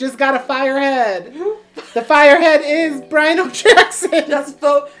god, we just got a firehead. The firehead is Brian O'Jackson. Just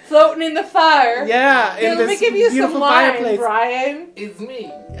floating in the fire. Yeah. Let me give you some wine, Brian. It's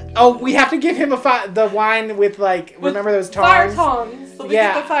me. Oh, we have to give him the wine with remember those tongs? Fire tongs. So we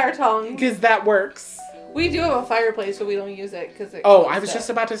get the fire tongs. Because that works. We do have a fireplace, but we don't use it because it. Oh, I was just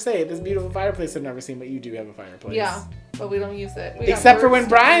about to say this beautiful fireplace I've never seen, but you do have a fireplace. Yeah, but we don't use it. Except for when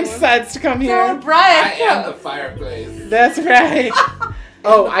Brian decides to come here. No, Brian. I am the fireplace. That's right.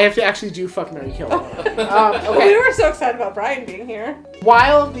 Oh, I have to actually do fuck, marry, kill. Okay. We were so excited about Brian being here.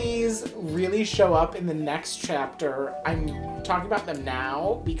 While these really show up in the next chapter, I'm talking about them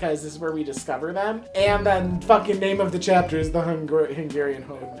now because this is where we discover them. And then fucking name of the chapter is the Hungarian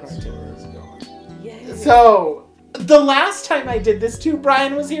Hotel. Yes. So, the last time I did this too,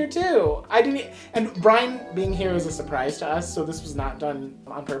 Brian was here too. And Brian being here is a surprise to us, so this was not done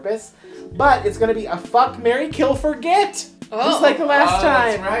on purpose. But it's going to be a fuck, marry, kill, forget. Just like the last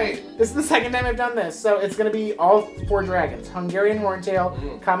time. That's right. This is the second time I've done this. So it's going to be all 4 dragons. Hungarian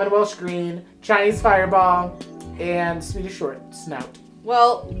Horntail, Common Welsh Green, Chinese Fireball, and Swedish Short Snout.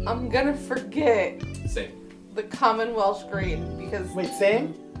 Well, I'm going to forget Same. the Common Welsh Green because... Wait,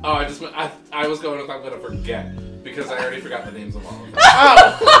 same? Oh, I was going with I'm going to forget because I already forgot the names of all of them.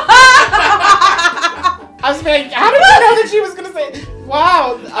 Oh! I was like, how did you know that she was going to say...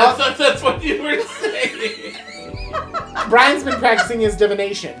 Wow. I thought that's what you were saying. Brian's been practicing his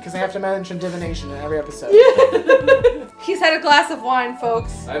divination, because I have to mention divination in every episode. He's had a glass of wine,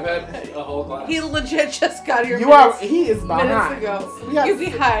 folks. I've had a whole glass. He legit just got here He is behind. minutes ago. You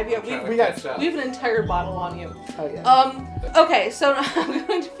behind. Yeah, we have an entire bottle on you. Oh, yeah. Okay, so I'm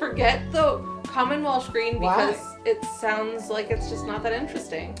going to forget the Common Welsh Green because it sounds like it's just not that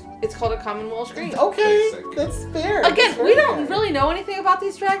interesting. It's called a Common Welsh Green. Okay, that's fair. Again, we don't really know anything about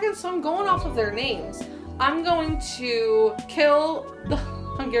these dragons, so I'm going off of their names. I'm going to kill the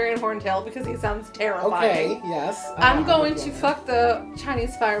Hungarian Horntail because he sounds terrifying. Okay, yes. I'm going to fuck the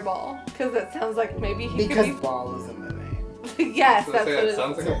Chinese Fireball because that sounds like maybe he could be... Because ball is in the name. Yes, that's what it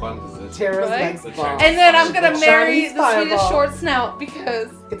sounds like a fun decision. Tara's Right? likes ball. And then I'm going to marry Chinese the Swedish Fireball. Short Snout because...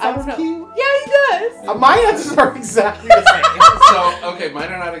 It I don't sounds know. cute. Yeah, he does. My answers are exactly the same. So, okay,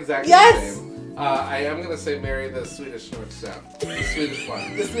 mine are not exactly Yes! the same. I am going to say marry the Swedish Short Snout. The Swedish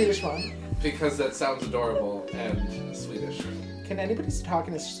one. The Swedish one. Because that sounds adorable and Swedish. Can anybody talk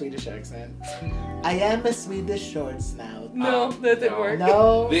in a Swedish accent? I am a Swedish Short Snout. No, that didn't work.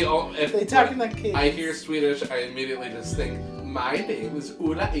 No. If They talking like kids. I hear Swedish, I immediately just think, my name is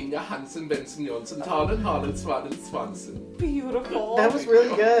Ulla Inga Hansen Benson Jonsson Talen Harlan Swanen Swanson. Beautiful. That was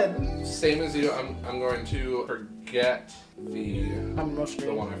really good. Same as you, I'm going to forget the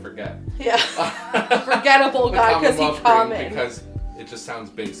one I forget. Yeah. Forgettable The guy because Commonwealth he Green, common. because it just sounds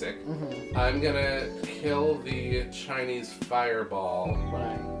basic. Mm-hmm. I'm gonna kill the Chinese Fireball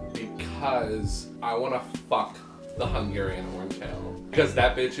Right. because I want to fuck the Hungarian Horntail. Because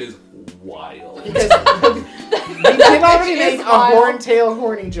that bitch is wild. Because we did already make a horntail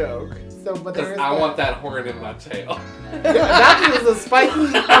horny joke. So, but there Because is I want that horn in my tail. That was a spiky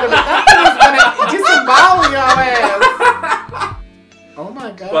that was gonna disembowel your ass. Oh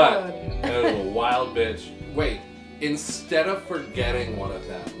my god. But that was a wild bitch. Wait, instead of forgetting one of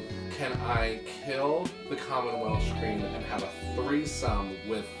them, can I kill the Commonwealth Queen and have a threesome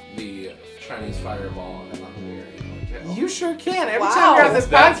with the Chinese fireball and the Hungarian hotel? You sure can. Every Wow. time you're on this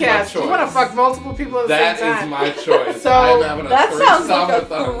That's my podcast, you want to choice. fuck multiple people at the That same time. is my choice. So, I'm having a That threesome sounds like with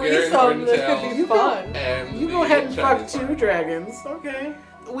the a Hungarian threesome that could hotel be fun. and You the go ahead and fuck Chinese 2 fireball. dragons. Okay.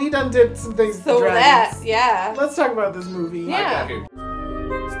 We done did some things to So dragons. that, yeah. Let's talk about this movie. Yeah. Okay.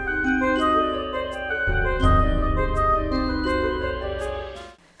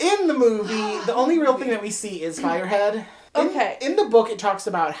 In the movie, the only real thing that we see is Firehead. Okay. In the book, it talks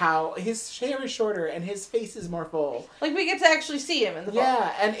about how his hair is shorter and his face is more full. Like, we get to actually see him in the book.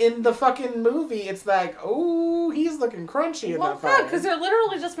 Yeah, and in the fucking movie, it's like, oh, he's looking crunchy in Well, that fire. yeah, because they're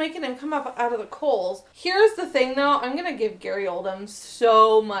literally just making him come up out of the coals. Here's the thing, though. I'm going to give Gary Oldman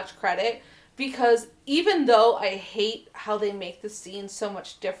so much credit. Because even though I hate how they make the scene so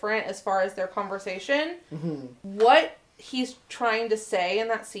much different as far as their conversation, what he's trying to say in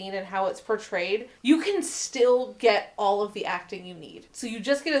that scene and how it's portrayed, you can still get all of the acting you need. So you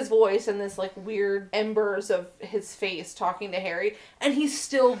just get his voice and this like weird embers of his face talking to Harry, and he's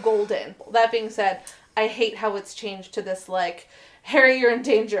still golden. That being said, I hate how it's changed to this like, Harry, you're in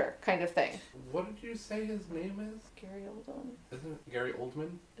danger kind of thing. What did you say his name is? Gary Oldman. Isn't it Gary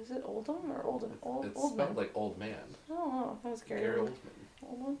Oldman? Is it Oldham or Oldham? It's Oldman. spelled like old man. I don't know. That was Gary Gary Oldman.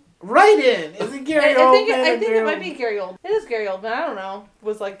 Oldman. Right in! Is it Gary I Oldman? think or it might be Gary Oldman. It is Gary Oldman. I don't know.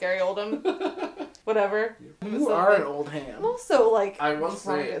 Was like Gary Oldham. Whatever. You are an old ham. I'm also like I will drunk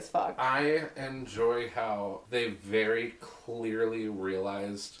say, as fuck. I enjoy how they very clearly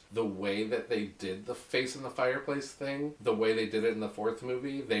realized the way that they did the face in the fireplace thing, the way they did it in the 4th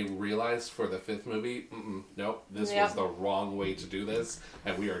movie, they realized for the 5th movie, nope, this Yep. was the wrong way to do this,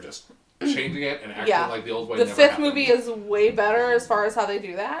 and we are just changing it and acting Yeah. like the old way The never 5th happened. movie is way better as far as how they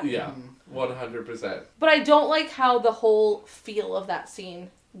do that. Yeah, 100%. But I don't like how the whole feel of that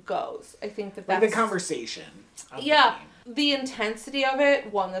scene goes. I think that Like that's the conversation. Yeah. The intensity of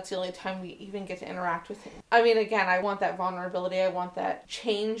it, one, that's the only time we even get to interact with him. I mean, again, I want that vulnerability. I want that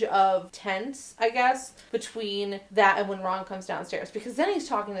change of tense, I guess, between that and when Ron comes downstairs. Because then he's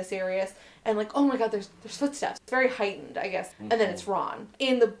talking to Sirius and like, oh my god, there's footsteps. It's very heightened, I guess. And then it's Ron.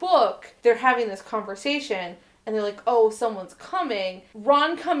 In the book, they're having this conversation and they're like, oh, someone's coming.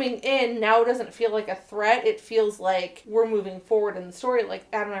 Ron coming in now doesn't feel like a threat. It feels like we're moving forward in the story. Like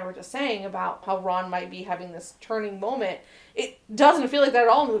Adam and I were just saying about how Ron might be having this turning moment. It doesn't feel like that at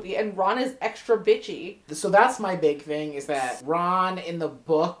all in the movie. And Ron is extra bitchy. So that's my big thing, is that Ron in the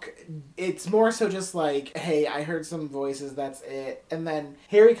book, it's more so just like, hey, I heard some voices, that's it. And then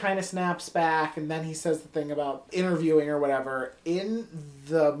Harry kind of snaps back, and then he says the thing about interviewing or whatever. In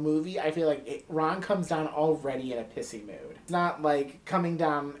the movie, I feel like Ron comes down already in a pissy mood. It's not like coming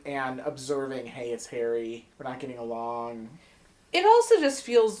down and observing, hey, it's Harry, we're not getting along. It also just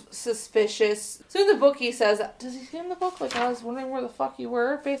feels suspicious. So in the book he says, does he say in the book, like, I was wondering where the fuck you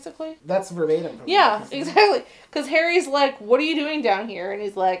were, basically? That's verbatim from Yeah, the book. exactly. Because Harry's like, what are you doing down here? And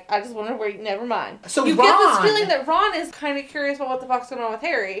he's like, I just wondered where you... Never mind. So you get this Ron- feeling that Ron is kind of curious about what the fuck's going on with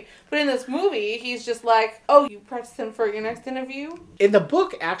Harry. But in this movie, he's just like, oh, you pressed him for your next interview? In the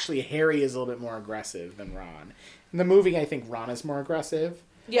book, actually, Harry is a little bit more aggressive than Ron. In the movie, I think Ron is more aggressive.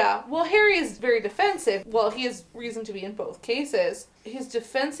 Yeah, well, Harry is very defensive. Well, he has reason to be in both cases. His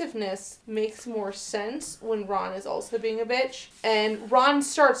defensiveness makes more sense when Ron is also being a bitch. And Ron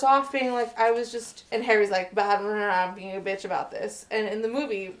starts off being like, I was just... And Harry's like, but I'm being a bitch about this. And in the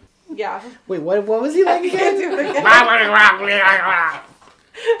movie, yeah. Wait, what was he like I can't again? do it again.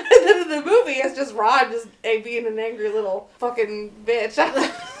 And then in the movie, it's just Ron just being an angry little fucking bitch.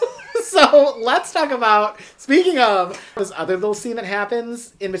 So let's talk about, speaking of this other little scene that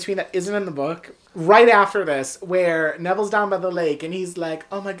happens in between that isn't in the book, right after this, where Neville's down by the lake and he's like,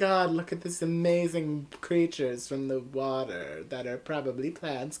 oh my god, look at this amazing creatures from the water that are probably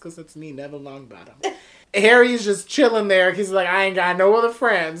plants, because it's me, Neville Longbottom. Harry's just chilling there. He's like, I ain't got no other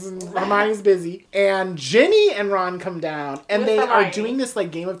friends. And Hermione's busy. And Ginny and Ron come down. And With they Hermione. are doing this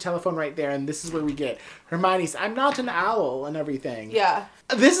like game of telephone right there. And this is where we get Hermione's, I'm not an owl and everything. Yeah.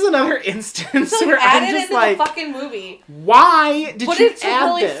 This is another instance So where add I'm it just into like, the fucking movie. why did But you it's a add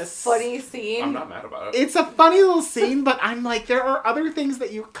really this? funny scene. I'm not mad about it. It's a funny little scene, but I'm like, there are other things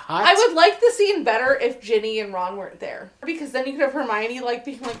that you cut. I would like the scene better if Ginny and Ron weren't there. Because then you could have Hermione like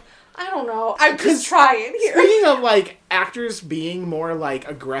being like, I don't know, I'm just trying here. Speaking of, like, actors being more, like,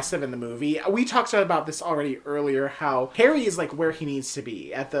 aggressive in the movie, we talked about this already earlier, how Harry is, like, where he needs to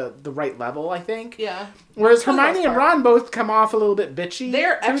be, at the right level, I think. Yeah. Whereas For the Hermione most and part. Ron both come off a little bit bitchy.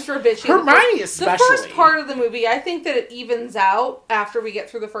 They're extra bitchy. Hermione The especially. first part of the movie, I think that it evens out after we get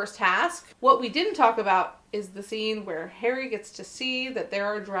through the first task. What we didn't talk about is the scene where Harry gets to see that there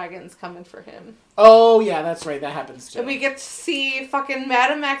are dragons coming for him. Oh, yeah, that's right. That happens too. And we get to see fucking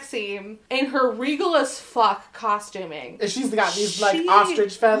Madame Maxime in her regal as fuck costuming. And she's got these, like,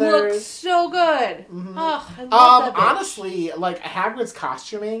 ostrich feathers. Looks so good. Mm-hmm. Oh, I love that bitch. Honestly, like, Hagrid's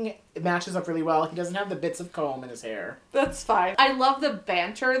costuming matches up really well. He doesn't have the bits of comb in his hair. That's fine. I love the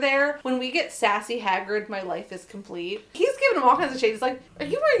banter there. When we get sassy Hagrid, my life is complete. He's giving him all kinds of shades. He's like, are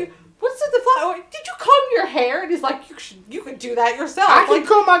you wearing... What's the flower? Did you comb your hair? And he's like, you could do that yourself. I can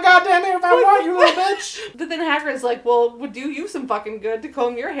comb my goddamn hair if I want, you little bitch. But then Hagrid's like, well, would do you some fucking good to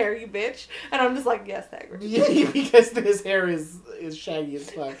comb your hair, you bitch. And I'm just like, yes, Hagrid. Yeah, because his hair is shaggy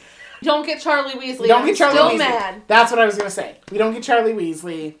as fuck. Don't get Charlie Weasley. We don't get Charlie Weasley. Still mad. That's what I was going to say. We don't get Charlie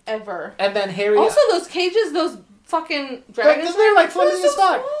Weasley. Ever. And then Harry... Also, those cages, those fucking dragons... They're like flimsy as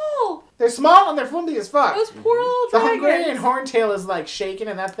fuck. Small. They're small and they're flimsy as fuck. Those poor little dragons. The Hungarian Horntail is like shaking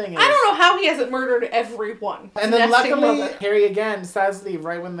and that thing is... I don't know how he hasn't murdered everyone. And then luckily, Harry again decides to leave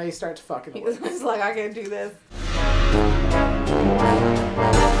right when they start to fucking work. He's like, I can't do this.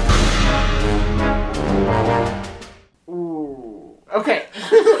 Ooh. Okay.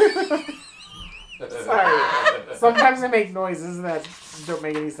 Sorry. Sometimes I make noises that don't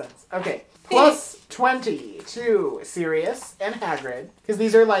make any sense. Okay. Plus 20 to Sirius and Hagrid. Because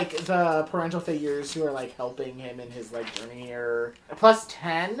these are, like, the parental figures who are, like, helping him in his, like, journey here. Plus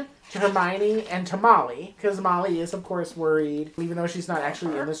 10 to Hermione and to Molly. Because Molly is, of course, worried. Even though she's not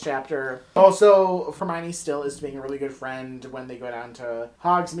actually in this chapter. Also, Hermione still is being a really good friend when they go down to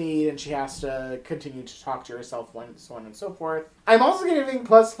Hogsmeade. And she has to continue to talk to herself, so on and so forth. I'm also giving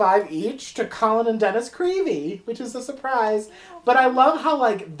plus 5 each to Colin and Dennis Creevy. Which is a surprise. But I love how,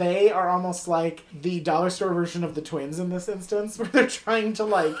 like, they are almost like the dollar store version of the twins in this instance, where they're trying to,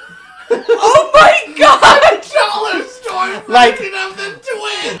 like... Oh my god! Dollar store like, version of the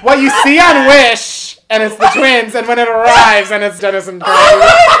twins! What you see on Wish, and it's the twins, and when it arrives, and it's Dennis and Creevy. Oh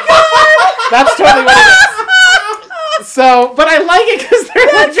my god! That's totally what it is. So, but I like it because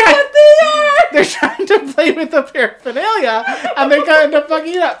they're trying to play with the paraphernalia, and they kind of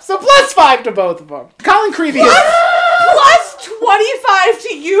fucking it up. So plus 5 to both of them. Colin Creevy is... Plus 25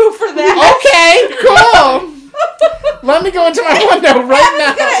 to you for that. Okay, cool. Let me go into my window right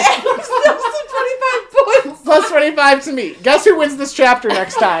now. Some 25 points. Plus 25 to me. Guess who wins this chapter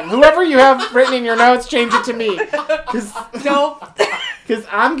next time? Whoever you have written in your notes, change it to me. Nope. Because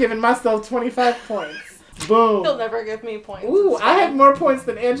I'm giving myself 25 points. Boom. He'll never give me points. Ooh, I have more points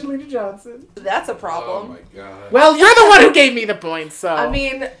than Angelina Johnson. That's a Oh problem. my god. Well, you're the one who gave me the points, so... I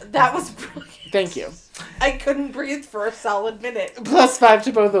mean, that was brilliant. Thank you. I couldn't breathe for a solid minute. Plus 5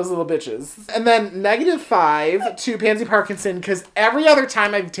 to both those little bitches. And then negative 5 to Pansy Parkinson, because every other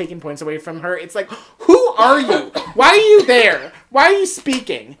time I've taken points away from her, it's like, who are you? Why are you there? Why are you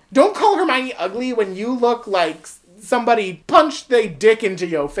speaking? Don't call Hermione ugly when you look like somebody punched their dick into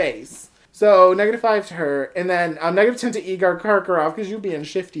your face. So, negative 5 to her. And then negative 10 to Igor Karkaroff, because you're being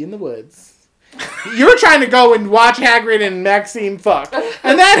shifty in the woods. You're trying to go and watch Hagrid and Maxime fuck.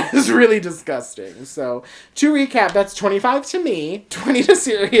 And that is really disgusting. So, to recap, that's 25 to me, 20 to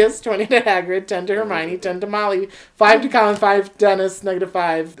Sirius, 20 to Hagrid, 10 to Hermione, 10 to Molly, 5 to Colin, 5 to Dennis, negative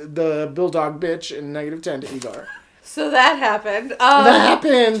 5, the bulldog bitch, and negative 10 to Igor. So that happened. That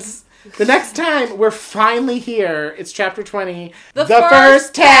happens. The next time, we're finally here. It's chapter 20. The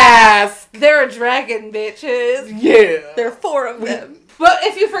first task. They're dragon bitches. Yeah. There are 4 of them. But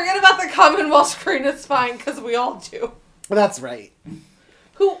if you forget about the Commonwealth screen, it's fine, because we all do. Well, that's right.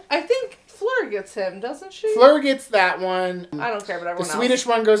 Who, I think Fleur gets him, doesn't she? Fleur gets that one. I don't care about everyone else. The Swedish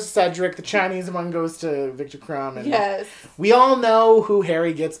one goes to Cedric. The Chinese one goes to Victor Crumb. And yes. We all know who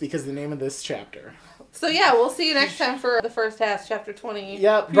Harry gets because of the name of this chapter. So yeah, we'll see you next time for the first task, chapter 20.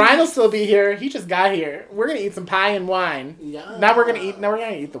 Yep. Brian will still be here. He just got here. We're going to eat some pie and wine. Yeah. Now we're going to eat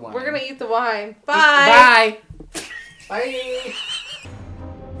the wine. We're going to eat the wine. Bye. Bye. Bye.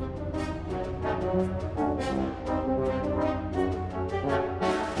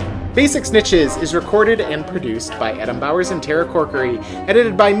 Basic Snitches is recorded and produced by Adam Bowers and Tara Corkery,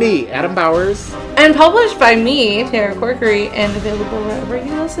 edited by me, Adam Bowers. And published by me, Tara Corkery, and available wherever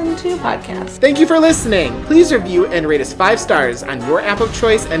you listen to podcasts. Thank you for listening. Please review and rate us 5 stars on your app of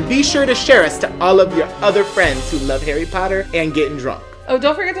choice, and be sure to share us to all of your other friends who love Harry Potter and getting drunk. Oh,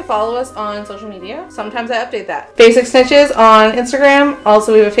 don't forget to follow us on social media. Sometimes I update that. Basic Snitches on Instagram.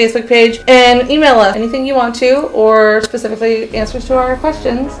 Also, we have a Facebook page. And email us anything you want to, or specifically answers to our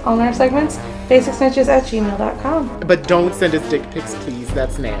questions on our segments. BasicSnitches@gmail.com. But don't send us dick pics, please.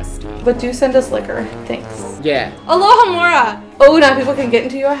 That's nasty. But do send us liquor. Thanks. Yeah. Aloha Mora! Oh, now people can get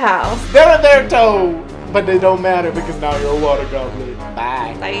into your house. They're in their toe, but they don't matter because now you're a water goblet.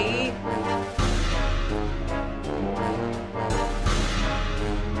 Bye. Bye.